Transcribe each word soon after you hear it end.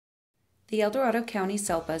The El Dorado County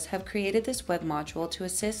SELPAs have created this web module to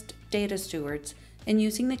assist data stewards in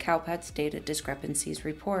using the CALPADS Data Discrepancies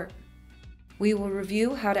report. We will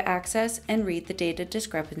review how to access and read the Data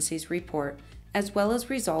Discrepancies report, as well as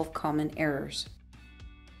resolve common errors.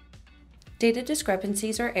 Data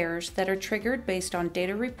discrepancies are errors that are triggered based on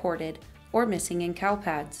data reported or missing in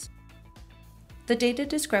CALPADS. The Data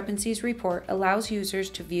Discrepancies report allows users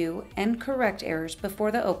to view and correct errors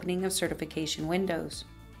before the opening of certification windows.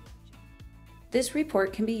 This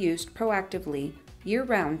report can be used proactively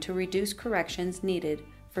year-round to reduce corrections needed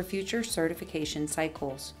for future certification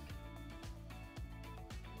cycles.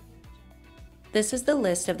 This is the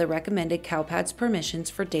list of the recommended CALPADS permissions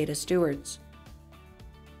for data stewards.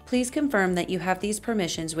 Please confirm that you have these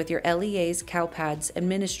permissions with your LEA's CALPADS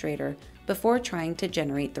administrator before trying to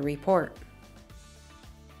generate the report.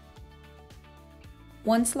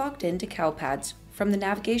 Once logged into CALPADS, from the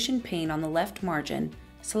navigation pane on the left margin,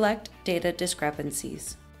 select Data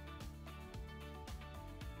Discrepancies.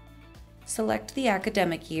 Select the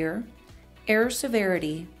academic year, error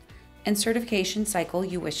severity, and certification cycle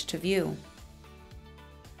you wish to view.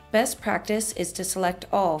 Best practice is to select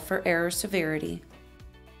all for error severity.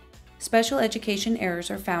 Special education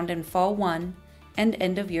errors are found in Fall 1 and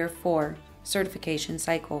End of Year 4 certification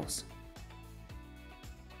cycles.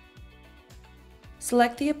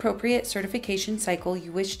 Select the appropriate certification cycle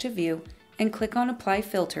you wish to view and click on Apply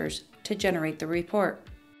Filters to generate the report.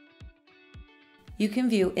 You can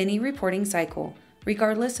view any reporting cycle,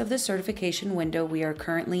 regardless of the certification window we are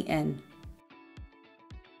currently in.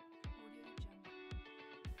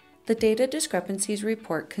 The Data Discrepancies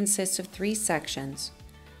report consists of 3 sections.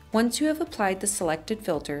 Once you have applied the selected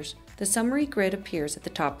filters, the summary grid appears at the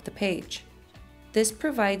top of the page. This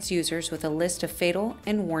provides users with a list of fatal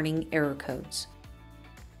and warning error codes.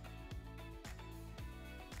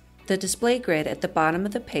 The display grid at the bottom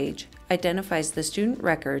of the page identifies the student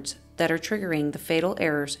records that are triggering the fatal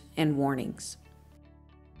errors and warnings.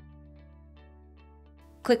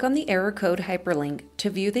 Click on the error code hyperlink to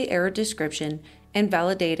view the error description and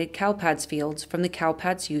validated CALPADS fields from the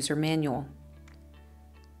CALPADS user manual.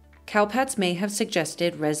 CALPADS may have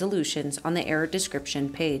suggested resolutions on the error description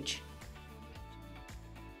page.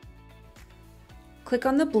 Click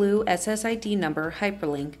on the blue SSID number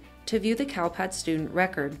hyperlink to view the CALPADS student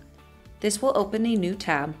record. This will open a new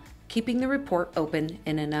tab, keeping the report open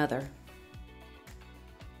in another.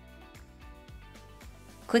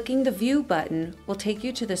 Clicking the View button will take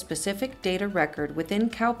you to the specific data record within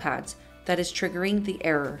CALPADS that is triggering the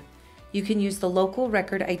error. You can use the local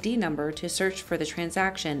record ID number to search for the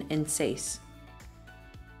transaction in SACE.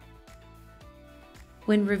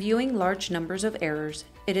 When reviewing large numbers of errors,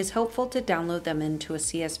 it is helpful to download them into a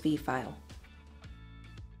CSV file.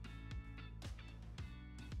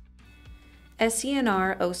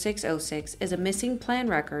 SCNR 0606 is a missing plan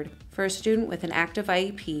record for a student with an active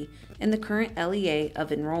IEP in the current LEA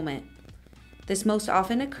of enrollment. This most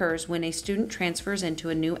often occurs when a student transfers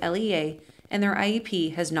into a new LEA and their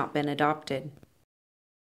IEP has not been adopted.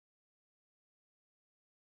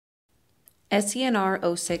 SCNR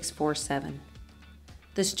 0647.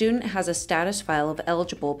 The student has a status file of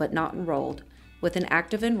eligible but not enrolled with an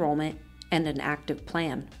active enrollment and an active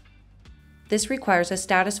plan. This requires a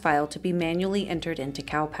status file to be manually entered into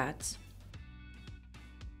CALPADS.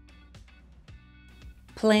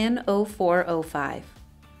 Plan 0405.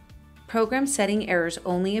 Program setting errors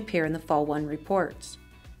only appear in the Fall 1 reports.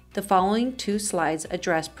 The following 2 slides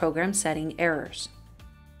address program setting errors.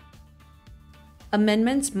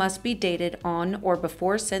 Amendments must be dated on or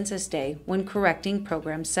before Census Day when correcting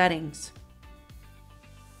program settings.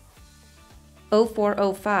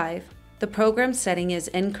 0405. The program setting is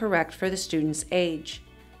incorrect for the student's age.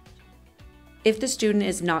 If the student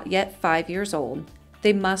is not yet 5 years old,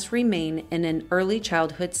 they must remain in an early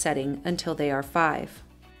childhood setting until they are 5.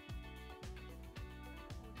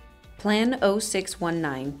 Plan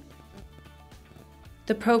 0619.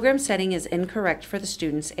 The program setting is incorrect for the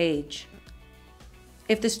student's age.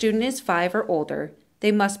 If the student is 5 or older,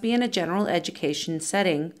 they must be in a general education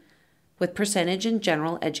setting with percentage in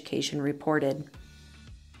general education reported.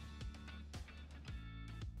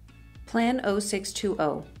 Plan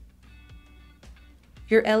 0620.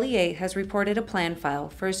 Your LEA has reported a plan file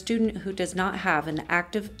for a student who does not have an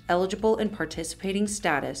active, eligible, and participating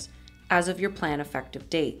status as of your plan effective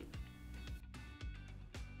date.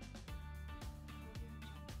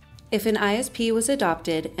 If an ISP was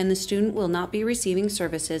adopted and the student will not be receiving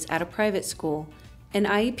services at a private school, an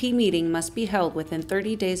IEP meeting must be held within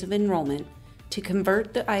 30 days of enrollment to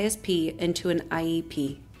convert the ISP into an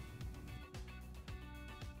IEP.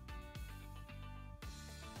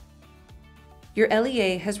 Your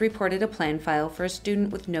LEA has reported a plan file for a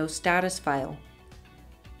student with no status file.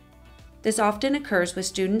 This often occurs with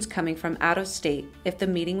students coming from out of state if the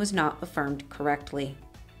meeting was not affirmed correctly.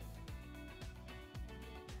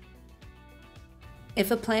 If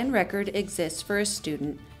a plan record exists for a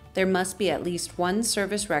student, there must be at least one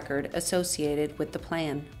service record associated with the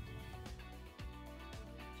plan.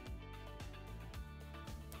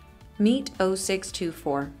 Meet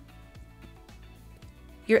 0624.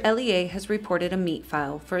 Your LEA has reported a meet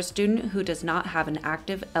file for a student who does not have an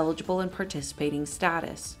active, eligible, and participating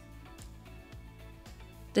status.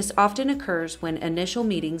 This often occurs when initial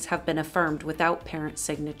meetings have been affirmed without parent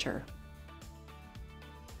signature.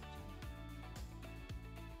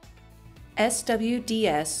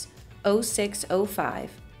 SWDS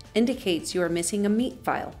 0605 indicates you are missing a meet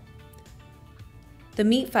file. The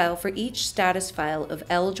meet file for each status file of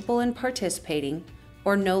eligible and participating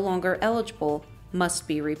or no longer eligible must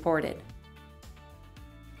be reported.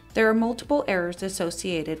 There are multiple errors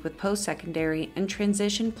associated with postsecondary and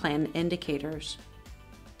transition plan indicators.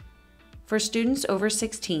 For students over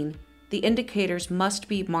 16, the indicators must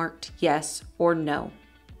be marked yes or no.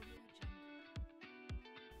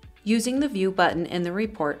 Using the View button in the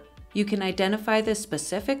report, you can identify the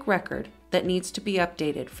specific record that needs to be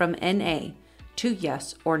updated from NA to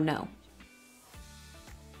yes or no.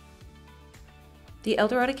 The El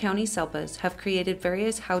Dorado County SELPAs have created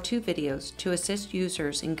various how-to videos to assist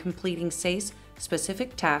users in completing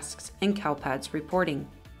SACE-specific tasks and CALPADS reporting.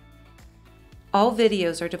 All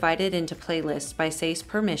videos are divided into playlists by SACE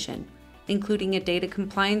permission, including a data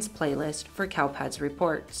compliance playlist for CALPADS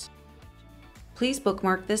reports. Please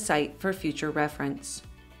bookmark this site for future reference.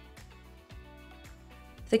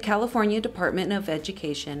 The California Department of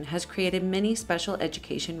Education has created many special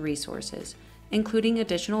education resources, including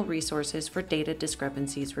additional resources for data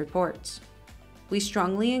discrepancies reports. We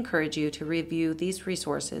strongly encourage you to review these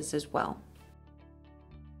resources as well.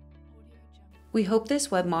 We hope this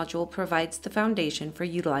web module provides the foundation for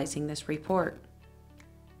utilizing this report.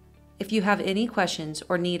 If you have any questions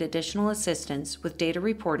or need additional assistance with data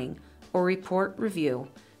reporting or report review,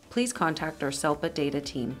 please contact our SELPA data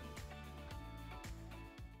team.